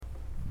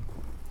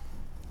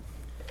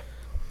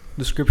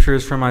The scripture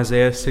is from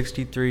Isaiah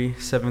 63,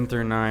 7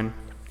 through 9.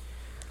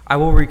 I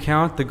will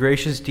recount the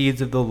gracious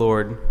deeds of the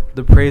Lord,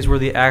 the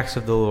praiseworthy acts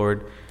of the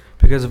Lord,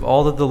 because of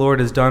all that the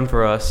Lord has done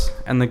for us,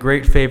 and the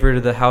great favor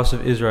to the house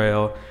of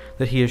Israel,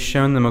 that he has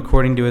shown them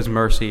according to his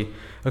mercy,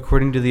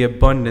 according to the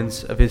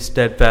abundance of his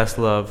steadfast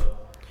love.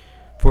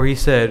 For he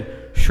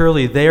said,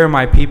 Surely they are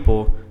my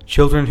people,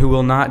 children who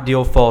will not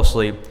deal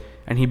falsely,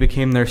 and he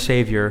became their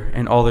Savior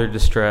in all their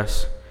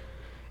distress.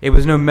 It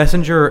was no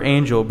messenger or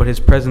angel, but his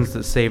presence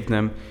that saved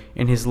them.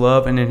 In his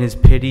love and in his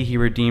pity he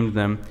redeemed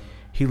them.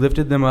 He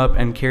lifted them up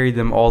and carried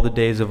them all the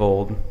days of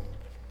old.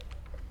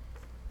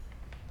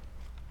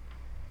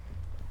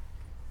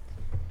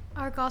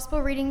 Our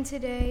gospel reading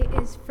today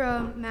is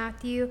from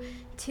Matthew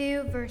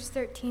 2, verse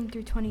 13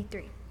 through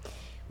 23.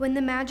 When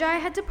the Magi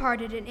had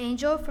departed, an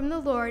angel from the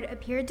Lord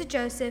appeared to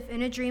Joseph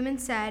in a dream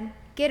and said,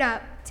 Get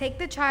up, take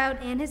the child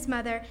and his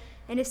mother,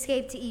 and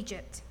escape to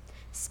Egypt.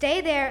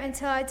 Stay there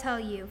until I tell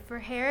you, for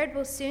Herod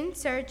will soon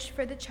search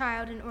for the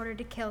child in order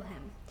to kill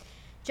him.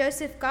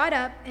 Joseph got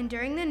up and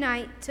during the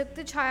night took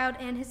the child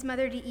and his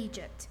mother to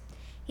Egypt.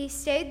 He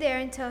stayed there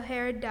until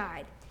Herod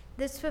died.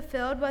 This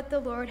fulfilled what the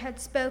Lord had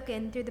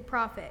spoken through the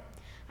prophet.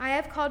 I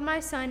have called my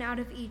son out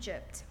of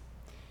Egypt.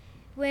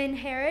 When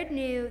Herod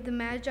knew the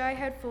Magi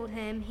had fooled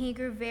him, he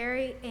grew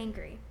very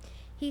angry.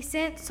 He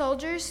sent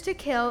soldiers to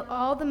kill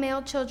all the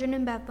male children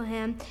in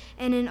Bethlehem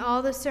and in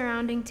all the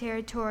surrounding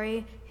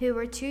territory who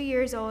were 2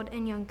 years old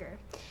and younger,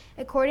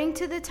 according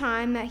to the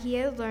time that he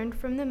had learned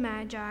from the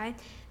Magi.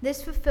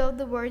 This fulfilled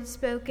the words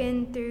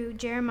spoken through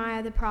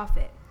Jeremiah the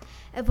prophet.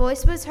 A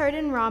voice was heard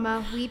in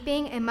Ramah,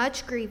 weeping and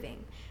much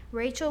grieving,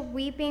 Rachel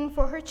weeping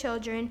for her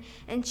children,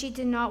 and she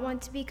did not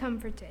want to be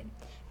comforted,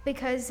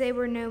 because they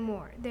were no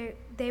more.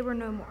 They were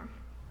no more.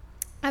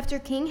 After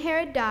King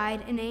Herod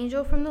died, an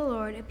angel from the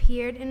Lord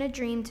appeared in a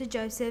dream to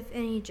Joseph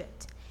in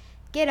Egypt.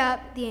 Get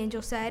up, the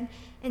angel said,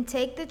 and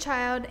take the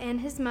child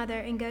and his mother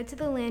and go to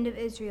the land of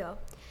Israel.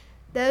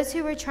 Those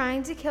who were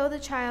trying to kill the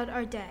child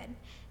are dead.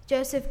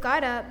 Joseph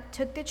got up,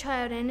 took the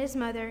child and his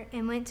mother,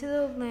 and went to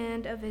the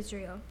land of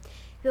Israel.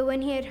 But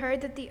when he had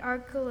heard that the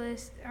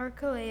Archelaus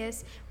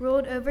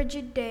ruled over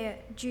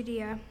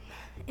Judea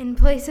in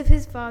place of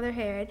his father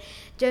Herod,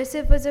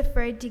 Joseph was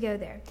afraid to go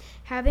there.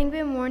 Having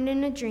been warned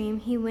in a dream,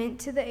 he went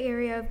to the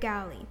area of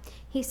Galilee.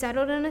 He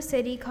settled in a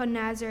city called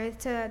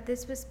Nazareth, so that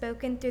this was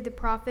spoken through the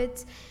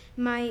prophets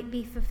might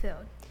be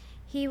fulfilled.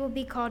 He will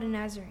be called a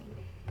Nazarene.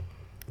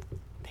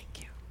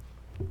 Thank you.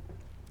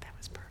 That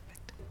was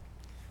perfect.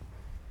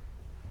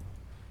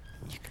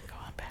 You can go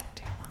on back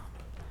to your mom.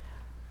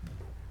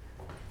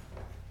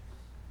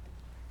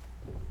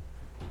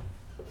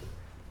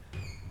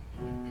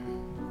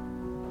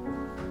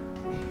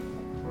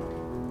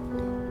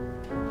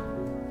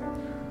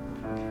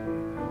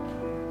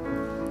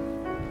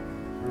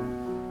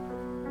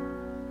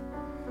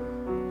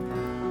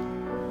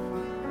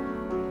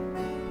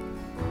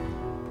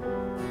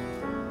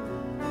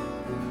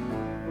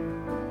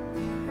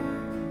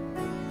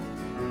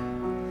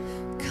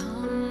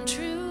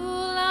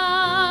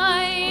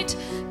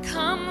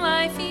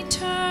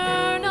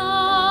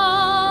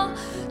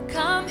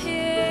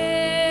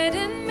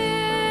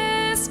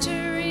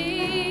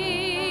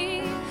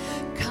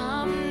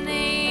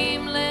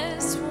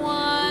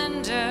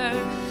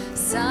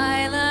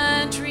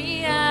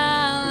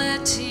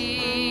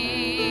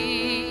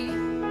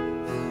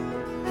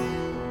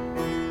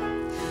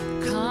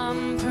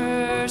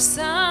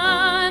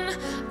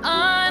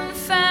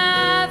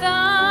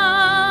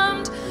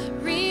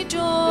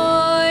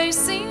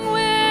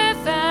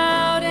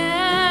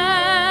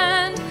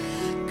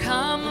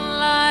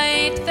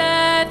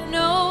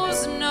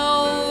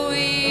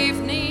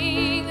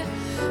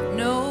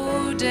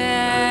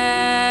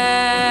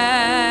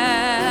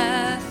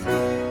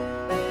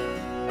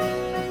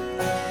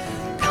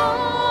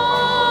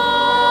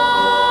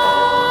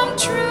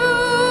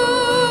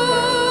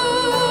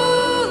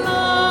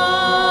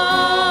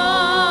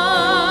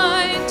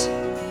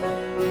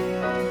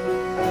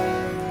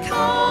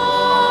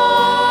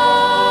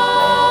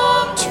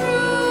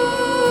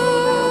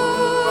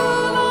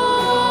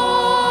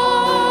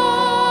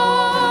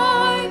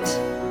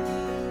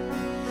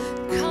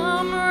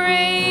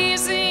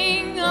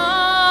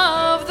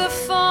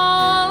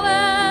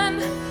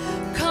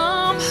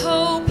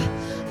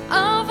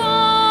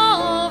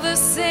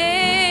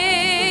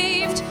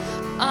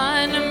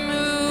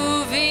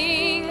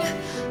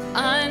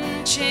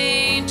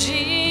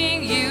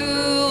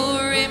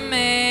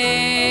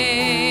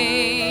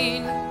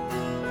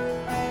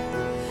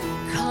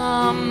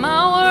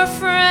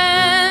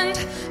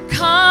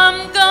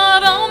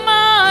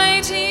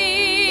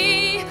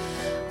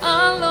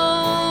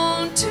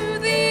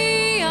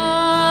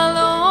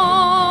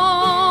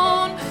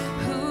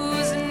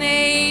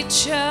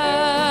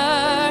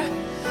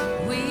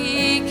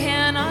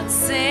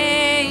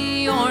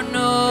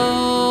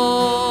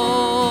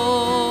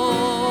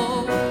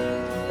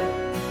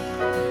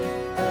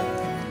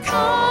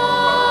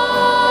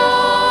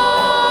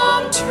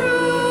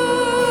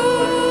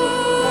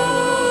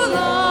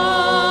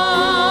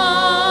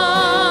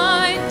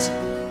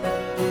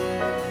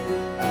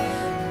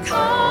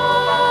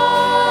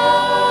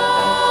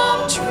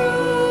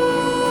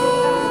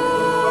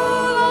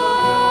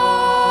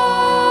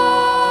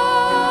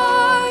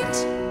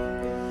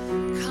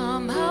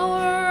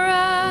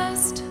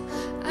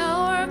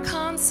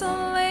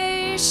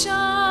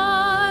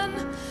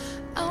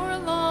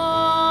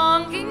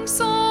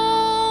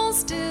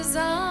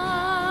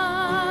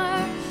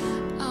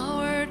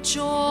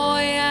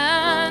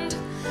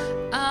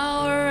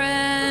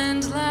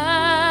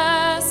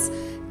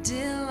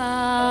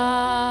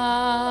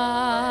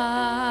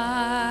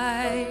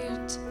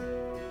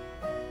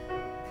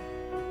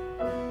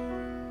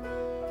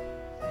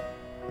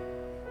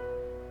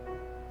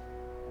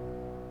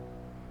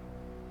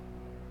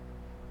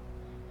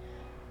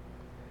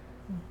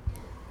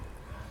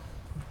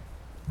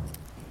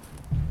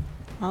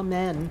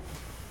 Amen.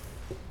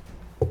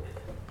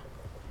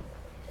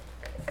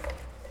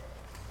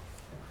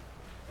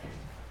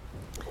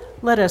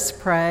 Let us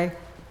pray.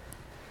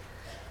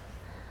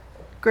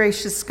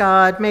 Gracious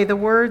God, may the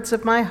words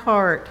of my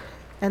heart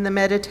and the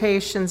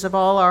meditations of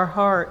all our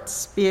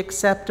hearts be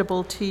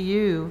acceptable to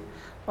you,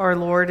 our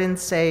Lord and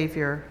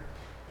Savior.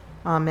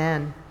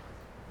 Amen.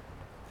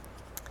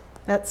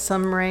 That's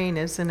some rain,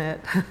 isn't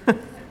it?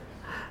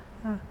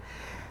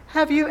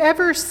 Have you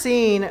ever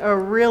seen a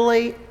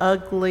really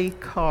ugly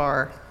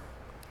car?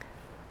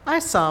 I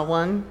saw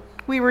one.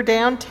 We were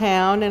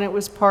downtown and it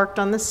was parked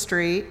on the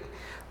street.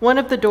 One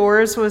of the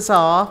doors was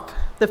off.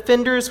 The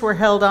fenders were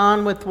held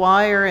on with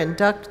wire and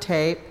duct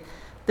tape.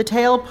 The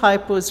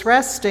tailpipe was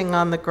resting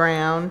on the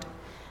ground,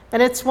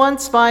 and its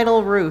once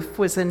vinyl roof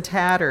was in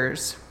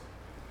tatters.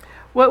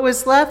 What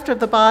was left of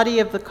the body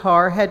of the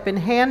car had been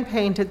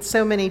hand-painted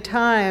so many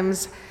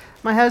times,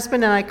 my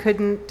husband and I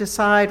couldn't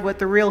decide what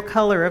the real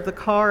color of the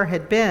car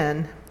had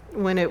been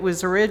when it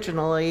was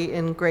originally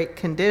in great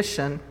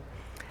condition.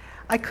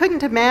 I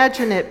couldn't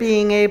imagine it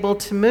being able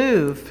to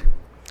move.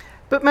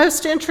 But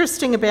most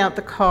interesting about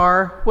the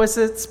car was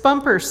its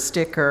bumper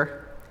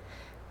sticker.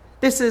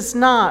 This is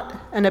not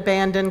an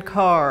abandoned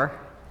car.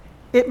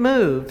 It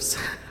moves.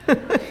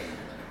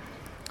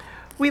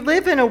 We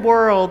live in a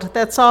world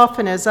that's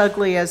often as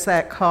ugly as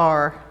that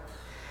car.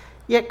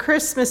 Yet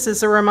Christmas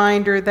is a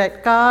reminder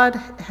that God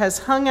has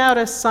hung out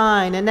a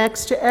sign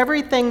next to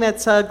everything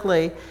that's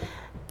ugly,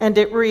 and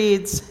it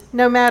reads,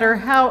 "No matter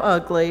how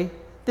ugly,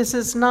 this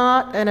is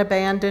not an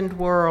abandoned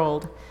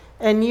world.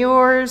 And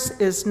yours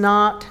is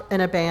not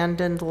an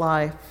abandoned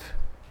life."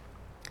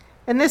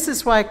 And this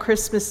is why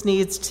Christmas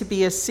needs to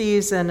be a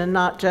season and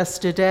not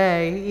just a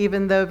day,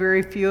 even though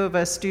very few of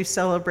us do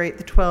celebrate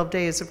the 12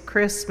 days of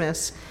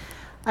Christmas.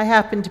 I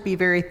happen to be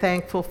very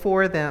thankful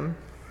for them.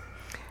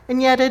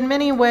 And yet, in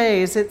many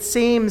ways, it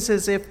seems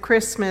as if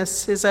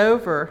Christmas is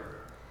over.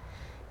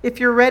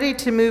 If you're ready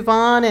to move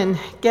on and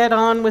get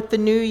on with the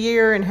new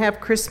year and have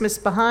Christmas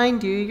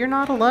behind you, you're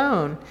not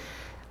alone.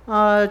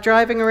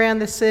 Driving around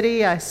the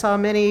city, I saw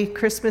many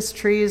Christmas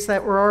trees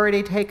that were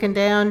already taken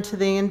down to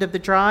the end of the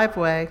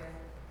driveway.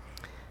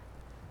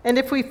 And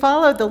if we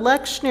follow the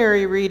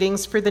lectionary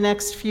readings for the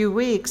next few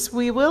weeks,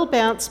 we will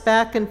bounce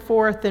back and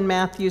forth in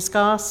Matthew's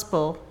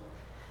Gospel.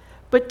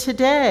 But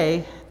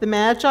today, the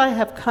Magi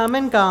have come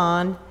and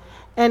gone,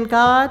 and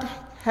God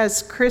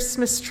has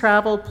Christmas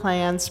travel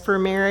plans for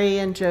Mary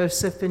and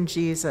Joseph and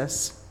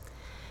Jesus.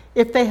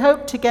 If they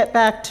hope to get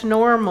back to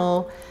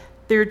normal,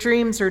 their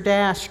dreams are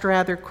dashed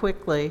rather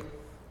quickly.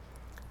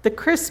 The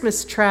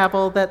Christmas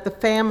travel that the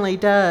family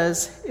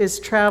does is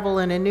travel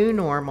in a new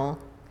normal.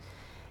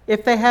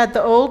 If they had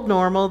the old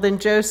normal, then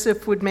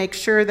Joseph would make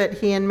sure that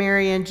he and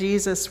Mary and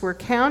Jesus were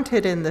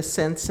counted in the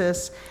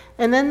census,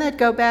 and then they'd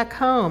go back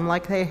home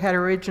like they had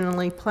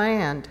originally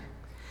planned.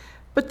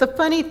 But the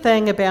funny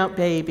thing about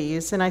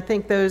babies, and I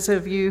think those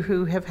of you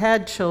who have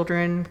had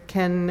children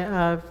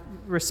can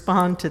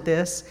respond to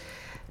this,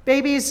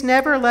 babies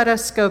never let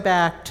us go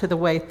back to the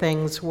way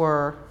things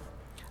were.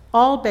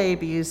 All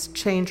babies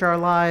change our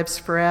lives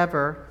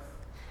forever.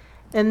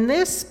 And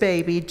this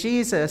baby,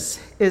 Jesus,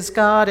 is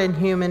God in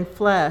human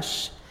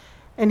flesh,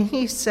 and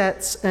he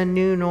sets a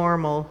new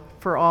normal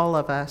for all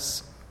of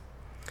us.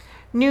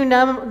 New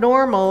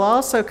normal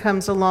also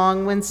comes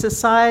along when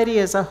society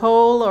as a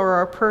whole or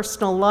our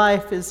personal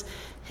life is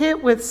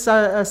hit with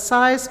a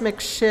seismic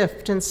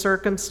shift in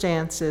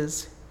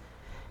circumstances.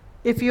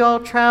 If you all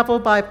travel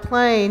by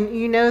plane,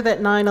 you know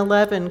that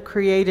 9/11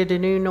 created a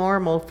new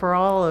normal for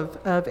all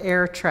of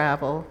air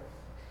travel.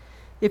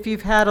 If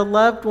you've had a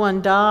loved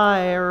one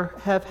die or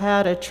have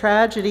had a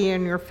tragedy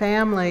in your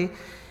family,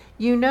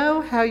 you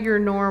know how your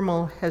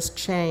normal has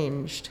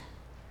changed.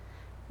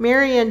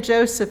 Mary and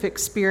Joseph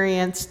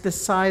experienced the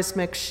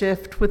seismic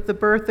shift with the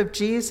birth of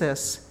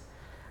Jesus.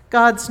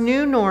 God's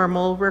new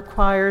normal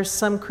requires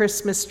some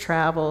Christmas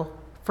travel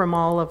from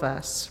all of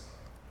us.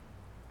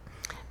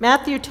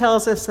 Matthew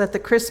tells us that the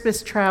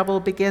Christmas travel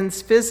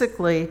begins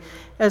physically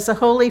as the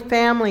Holy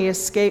Family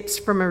escapes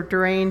from a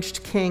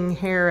deranged King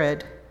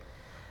Herod.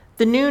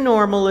 The new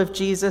normal of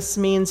Jesus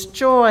means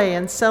joy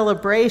and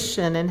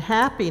celebration and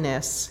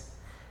happiness.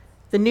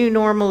 The new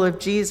normal of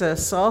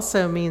Jesus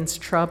also means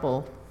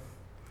trouble.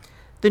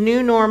 The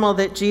new normal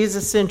that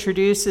Jesus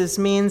introduces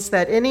means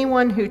that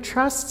anyone who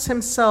trusts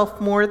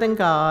himself more than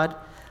God,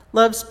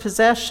 loves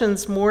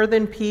possessions more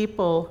than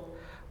people,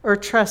 or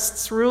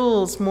trusts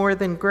rules more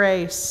than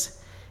grace,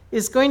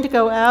 is going to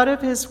go out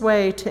of his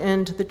way to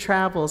end the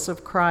travels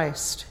of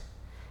Christ.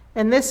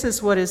 And this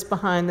is what is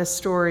behind the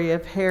story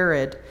of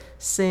Herod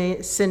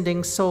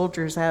sending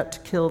soldiers out to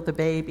kill the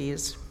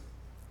babies.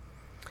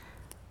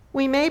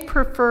 We may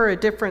prefer a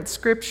different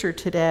scripture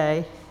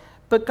today,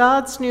 but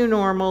God's new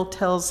normal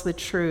tells the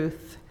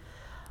truth.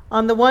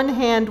 On the one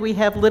hand, we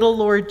have little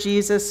Lord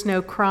Jesus,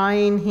 no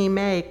crying he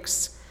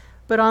makes,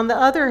 but on the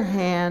other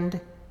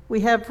hand,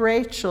 we have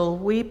Rachel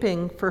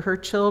weeping for her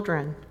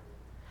children.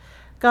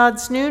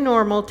 God's new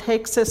normal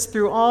takes us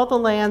through all the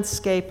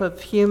landscape of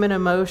human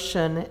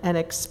emotion and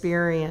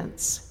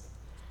experience.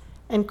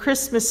 and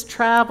Christmas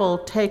travel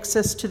takes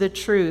us to the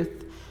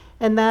truth,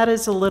 and that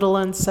is a little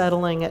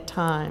unsettling at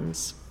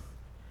times.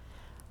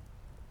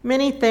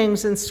 Many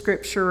things in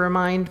Scripture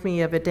remind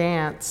me of a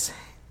dance,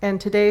 and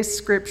today's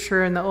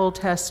Scripture in the Old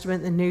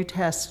Testament and the New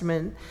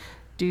Testament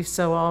do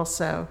so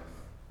also.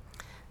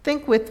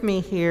 Think with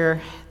me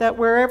here that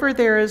wherever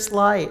there is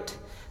light,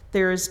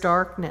 there is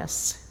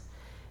darkness.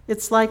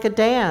 It's like a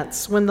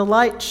dance. When the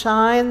light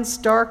shines,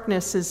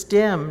 darkness is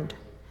dimmed.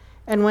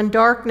 And when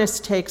darkness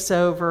takes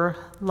over,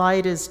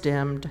 light is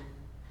dimmed.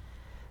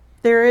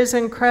 There is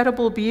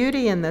incredible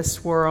beauty in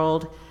this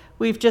world.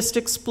 We've just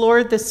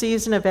explored the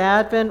season of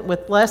Advent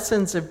with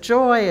lessons of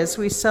joy as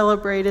we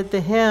celebrated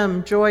the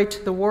hymn, Joy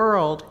to the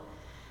World.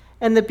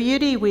 And the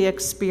beauty we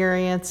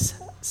experience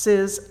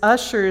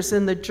ushers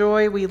in the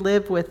joy we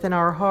live with in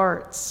our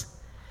hearts.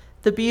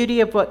 The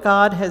beauty of what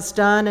God has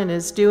done and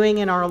is doing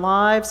in our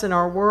lives and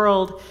our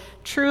world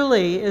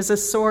truly is a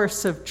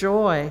source of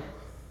joy.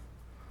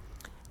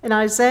 And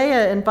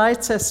Isaiah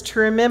invites us to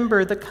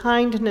remember the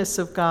kindness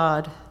of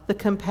God, the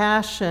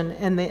compassion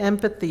and the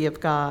empathy of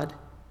God.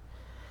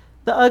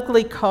 The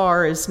ugly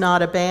car is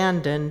not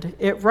abandoned,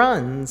 it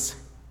runs.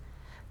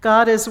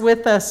 God is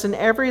with us in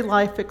every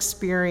life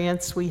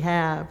experience we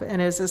have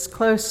and is as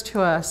close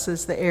to us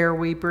as the air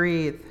we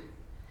breathe.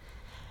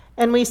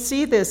 And we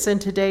see this in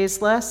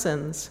today's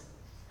lessons.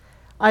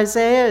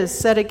 Isaiah is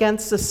set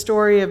against the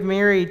story of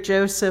Mary,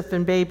 Joseph,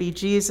 and baby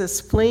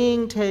Jesus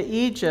fleeing to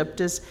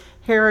Egypt as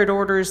Herod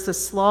orders the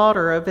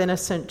slaughter of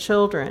innocent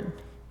children.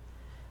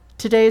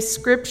 Today's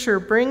scripture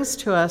brings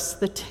to us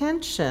the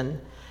tension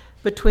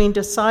between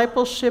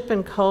discipleship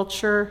and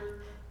culture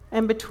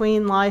and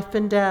between life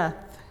and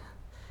death.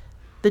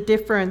 The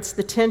difference,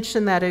 the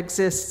tension that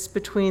exists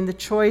between the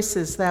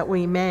choices that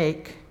we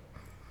make.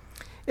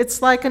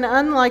 It's like an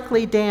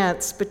unlikely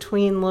dance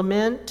between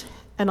lament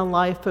and a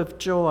life of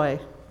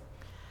joy.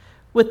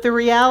 With the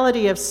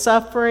reality of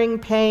suffering,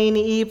 pain,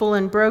 evil,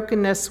 and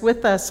brokenness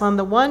with us on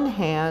the one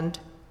hand,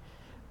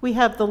 we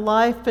have the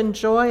life and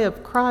joy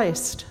of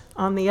Christ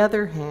on the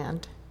other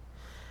hand.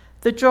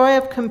 The joy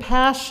of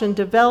compassion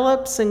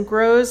develops and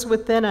grows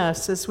within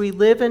us as we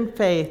live in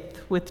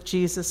faith with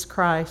Jesus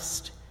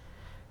Christ.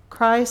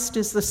 Christ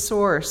is the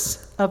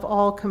source of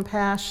all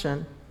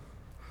compassion.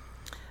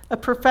 A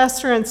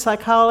professor and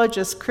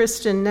psychologist,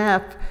 Kristen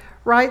Neff,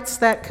 writes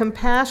that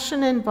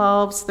compassion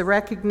involves the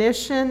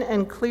recognition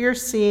and clear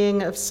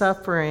seeing of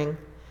suffering.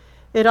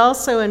 It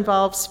also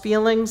involves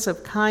feelings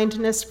of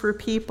kindness for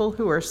people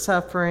who are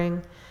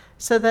suffering,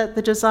 so that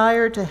the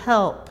desire to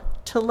help,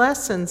 to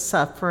lessen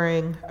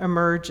suffering,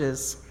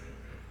 emerges.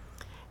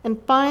 And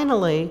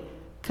finally,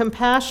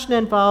 compassion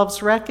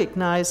involves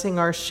recognizing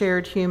our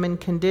shared human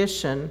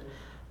condition,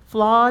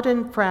 flawed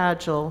and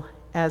fragile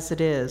as it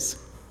is.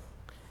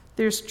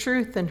 There's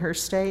truth in her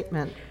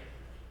statement.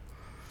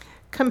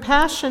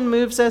 Compassion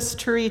moves us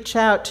to reach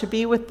out to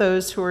be with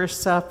those who are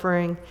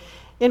suffering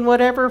in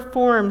whatever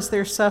forms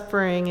their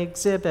suffering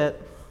exhibit.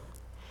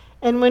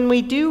 And when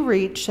we do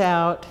reach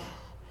out,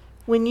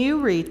 when you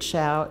reach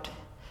out,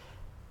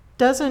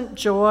 doesn't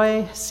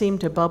joy seem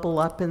to bubble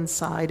up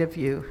inside of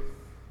you?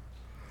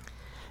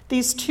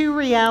 These two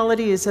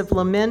realities of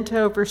lament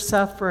over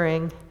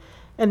suffering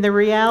and the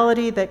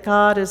reality that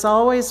God is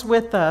always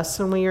with us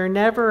and we are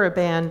never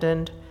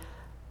abandoned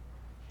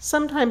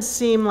sometimes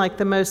seem like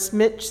the most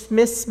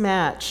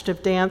mismatched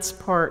of dance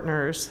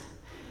partners,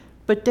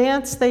 but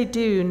dance they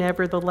do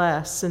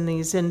nevertheless in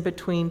these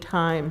in-between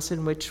times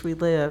in which we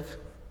live.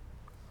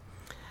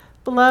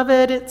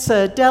 Beloved, it's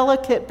a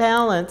delicate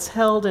balance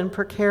held in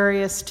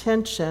precarious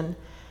tension,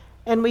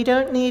 and we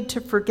don't need to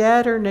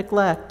forget or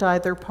neglect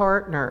either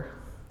partner.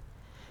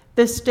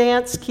 This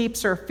dance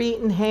keeps our feet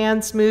and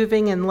hands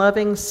moving in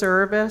loving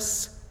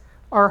service,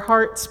 our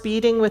hearts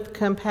beating with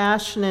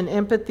compassion and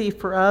empathy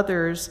for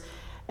others,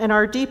 and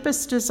our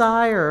deepest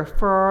desire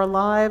for our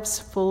lives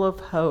full of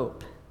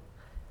hope.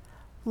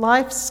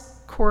 Life's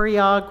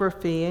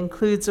choreography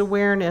includes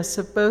awareness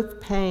of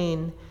both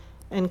pain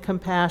and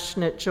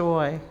compassionate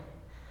joy.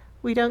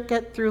 We don't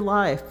get through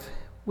life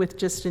with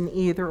just an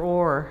either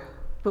or,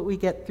 but we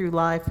get through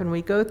life and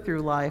we go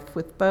through life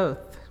with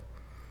both.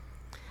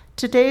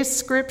 Today's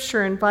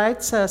scripture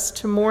invites us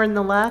to mourn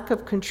the lack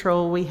of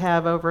control we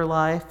have over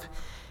life,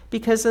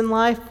 because in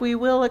life we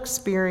will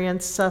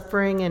experience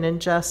suffering and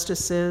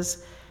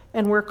injustices,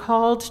 and we're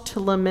called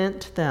to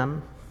lament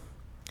them.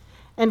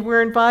 And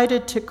we're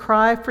invited to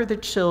cry for the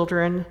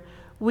children,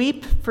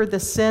 weep for the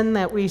sin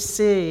that we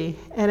see,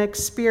 and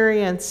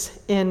experience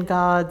in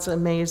God's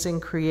amazing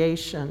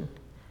creation.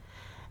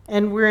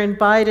 And we're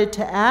invited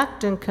to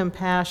act in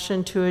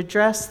compassion to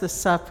address the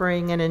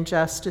suffering and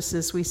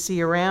injustices we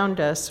see around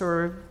us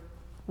or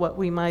what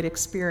we might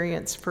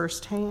experience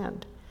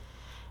firsthand.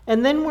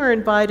 And then we're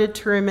invited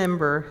to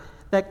remember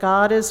that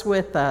God is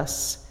with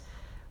us.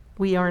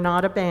 We are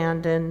not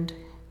abandoned.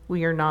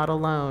 We are not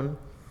alone.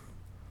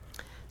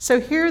 So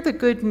hear the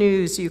good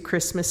news, you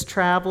Christmas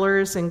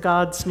travelers, in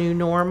God's new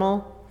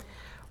normal.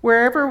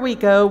 Wherever we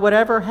go,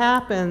 whatever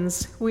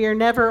happens, we are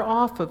never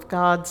off of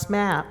God's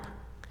map.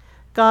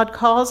 God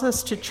calls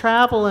us to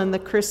travel in the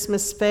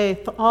Christmas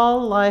faith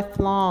all life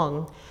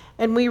long,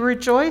 and we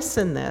rejoice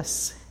in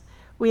this.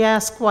 We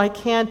ask, why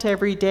can't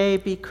every day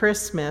be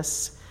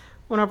Christmas?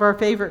 One of our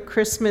favorite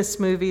Christmas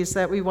movies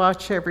that we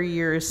watch every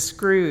year is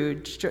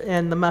Scrooge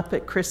and the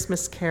Muppet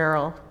Christmas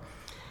Carol.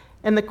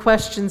 And the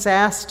questions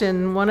asked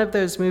in one of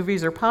those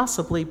movies, or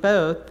possibly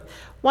both,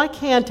 why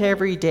can't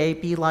every day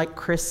be like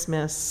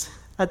Christmas?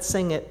 I'd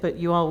sing it, but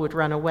you all would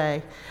run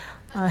away.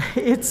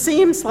 It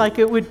seems like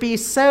it would be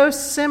so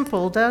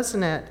simple,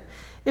 doesn't it?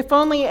 If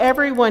only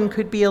everyone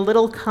could be a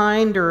little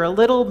kinder, a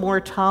little more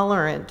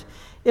tolerant.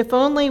 If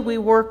only we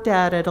worked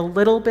at it a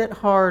little bit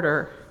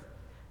harder.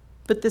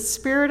 But the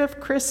spirit of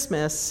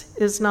Christmas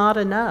is not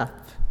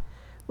enough.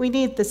 We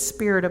need the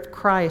spirit of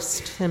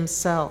Christ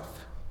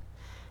himself.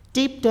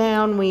 Deep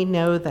down, we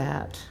know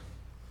that.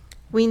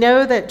 We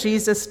know that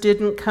Jesus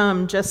didn't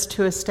come just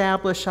to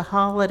establish a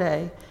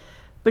holiday,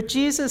 but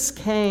Jesus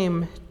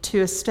came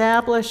to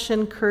establish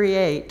and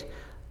create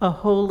a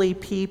holy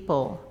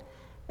people.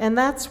 And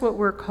that's what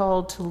we're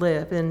called to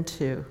live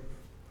into.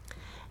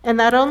 And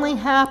that only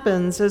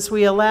happens as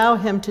we allow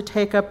him to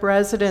take up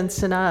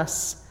residence in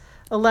us,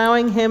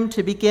 allowing him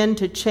to begin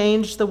to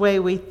change the way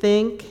we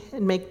think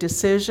and make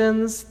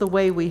decisions, the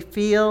way we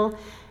feel,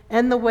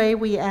 and the way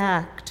we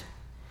act.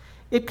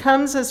 It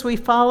comes as we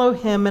follow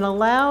him and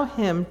allow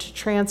him to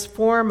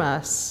transform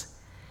us.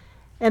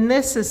 And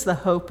this is the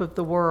hope of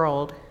the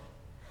world.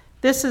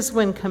 This is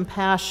when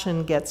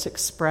compassion gets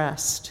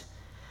expressed.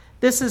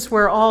 This is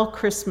where all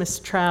Christmas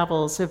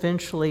travels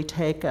eventually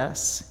take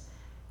us.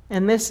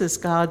 And this is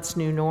God's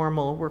new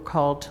normal we're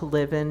called to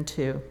live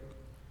into.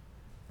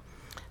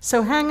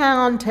 So hang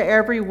on to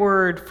every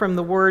word from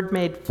the Word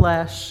made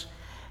flesh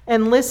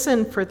and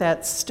listen for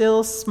that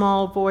still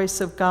small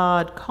voice of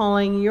God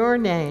calling your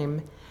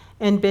name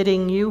and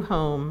bidding you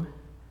home.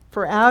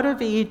 For out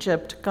of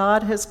Egypt,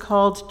 God has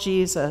called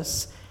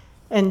Jesus,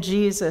 and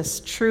Jesus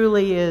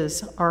truly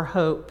is our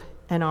hope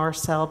and our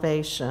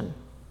salvation.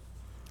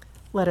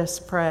 Let us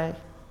pray.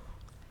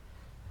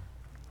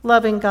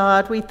 Loving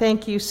God, we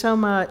thank you so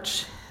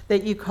much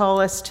that you call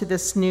us to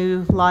this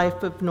new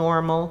life of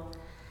normal.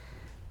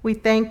 We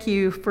thank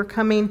you for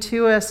coming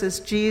to us as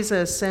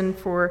Jesus and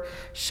for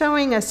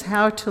showing us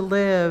how to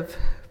live,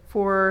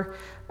 for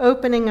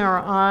opening our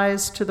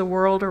eyes to the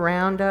world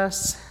around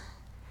us,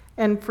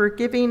 and for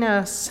giving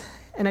us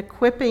and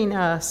equipping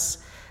us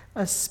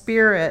a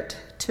spirit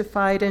to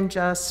fight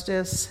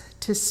injustice,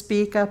 to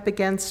speak up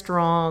against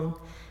wrong,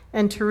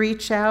 and to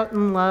reach out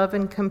in love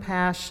and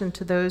compassion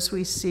to those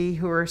we see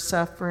who are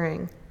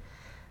suffering.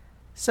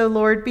 So,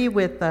 Lord, be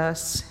with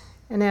us.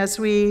 And as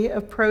we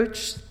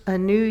approach a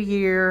new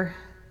year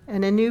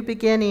and a new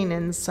beginning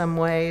in some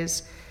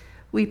ways,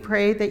 we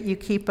pray that you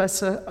keep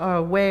us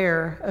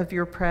aware of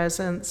your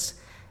presence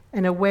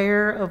and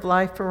aware of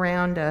life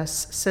around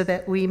us so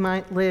that we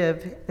might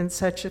live in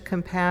such a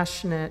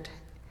compassionate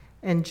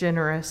and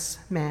generous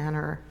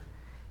manner.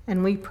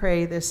 And we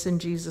pray this in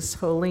Jesus'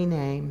 holy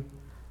name.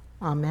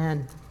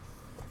 Amen.